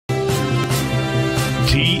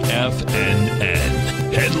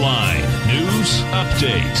TFNN. Headline News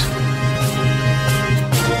Update.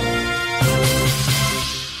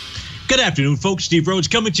 Good afternoon, folks. Steve Rhodes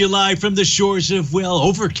coming to you live from the shores of,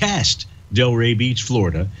 overcast Delray Beach,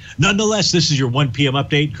 Florida. Nonetheless, this is your 1 p.m.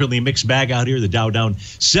 update. Currently a mixed bag out here. The Dow down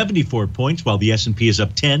 74 points, while the S&P is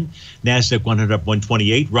up 10. NASDAQ 100 up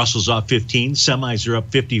 128. Russell's off 15. Semis are up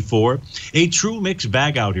 54. A true mixed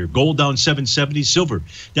bag out here. Gold down 770. Silver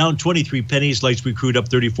down 23 pennies. Light sweet crude up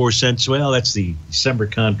 34 cents. Well, that's the December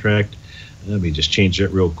contract. Let me just change that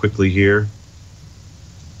real quickly here.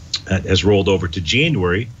 That has rolled over to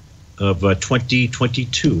January of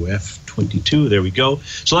 2022, F22. There we go.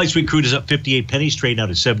 So light sweet crude is up 58 pennies, trading out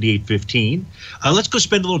at 78.15. Let's go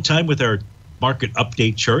spend a little time with our market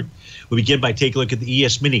update chart. We'll begin by taking a look at the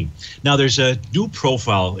ES Mini. Now there's a new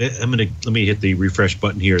profile. Let me hit the refresh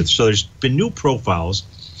button here. So there's been new profiles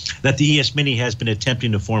that the ES Mini has been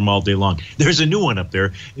attempting to form all day long. There's a new one up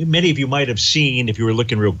there. Many of you might have seen, if you were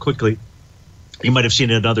looking real quickly, you might have seen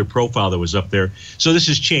another profile that was up there. So this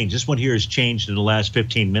has changed. This one here has changed in the last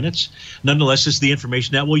 15 minutes. Nonetheless, this is the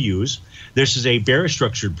information that we'll use. This is a bearish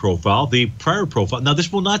structured profile. The prior profile. Now,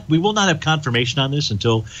 we will not have confirmation on this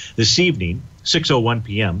until this evening, 6:01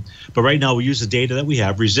 p.m. But right now, we use the data that we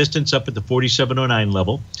have. Resistance up at the 47.09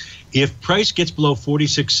 level. If price gets below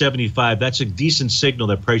 46.75, that's a decent signal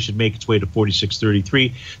that price should make its way to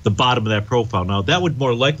 46.33, the bottom of that profile. Now, that would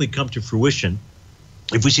more likely come to fruition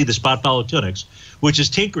if we see the spot volatility, which is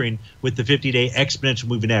tinkering with the 50-day exponential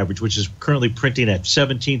moving average, which is currently printing at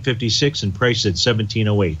 1756 and priced at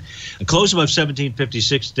 1708. A close above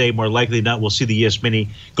 1756 today, more likely than not, we'll see the ES Mini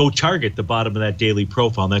go target the bottom of that daily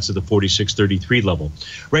profile, and that's at the 46.33 level.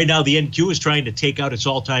 Right now, the NQ is trying to take out its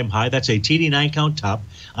all-time high. That's a TD9 count top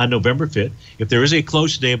on November 5th. If there is a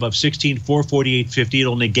close today above 16,448.50,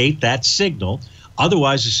 it'll negate that signal.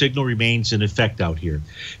 Otherwise, the signal remains in effect out here.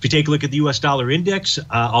 If you take a look at the U.S. dollar index,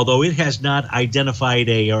 although it has not identified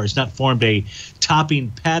has not formed a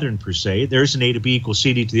topping pattern per se, there is an A to B equals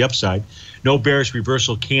CD to the upside. No bearish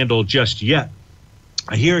reversal candle just yet.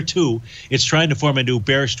 Here, too, it's trying to form a new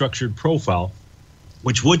bearish structured profile,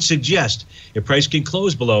 which would suggest if price can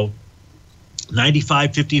close below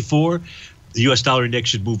 95.54, the U.S. dollar index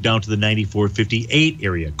should move down to the 94.58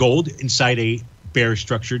 area. Gold inside a bearish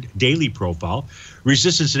structured daily profile.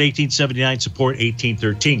 Resistance at 1879, support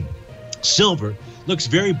 1813. Silver looks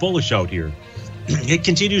very bullish out here. It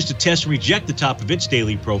continues to test and reject the top of its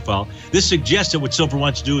daily profile. This suggests that what silver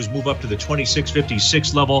wants to do is move up to the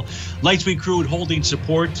 26.56 level. Light sweet crude holding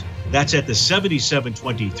support. That's at the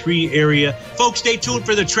 77.23 area. Folks, stay tuned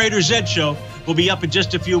for the Trader's Edge show. We'll be up in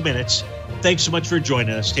just a few minutes. Thanks so much for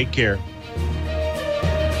joining us. Take care.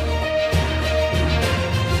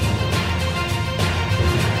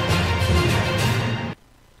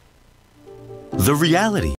 The reality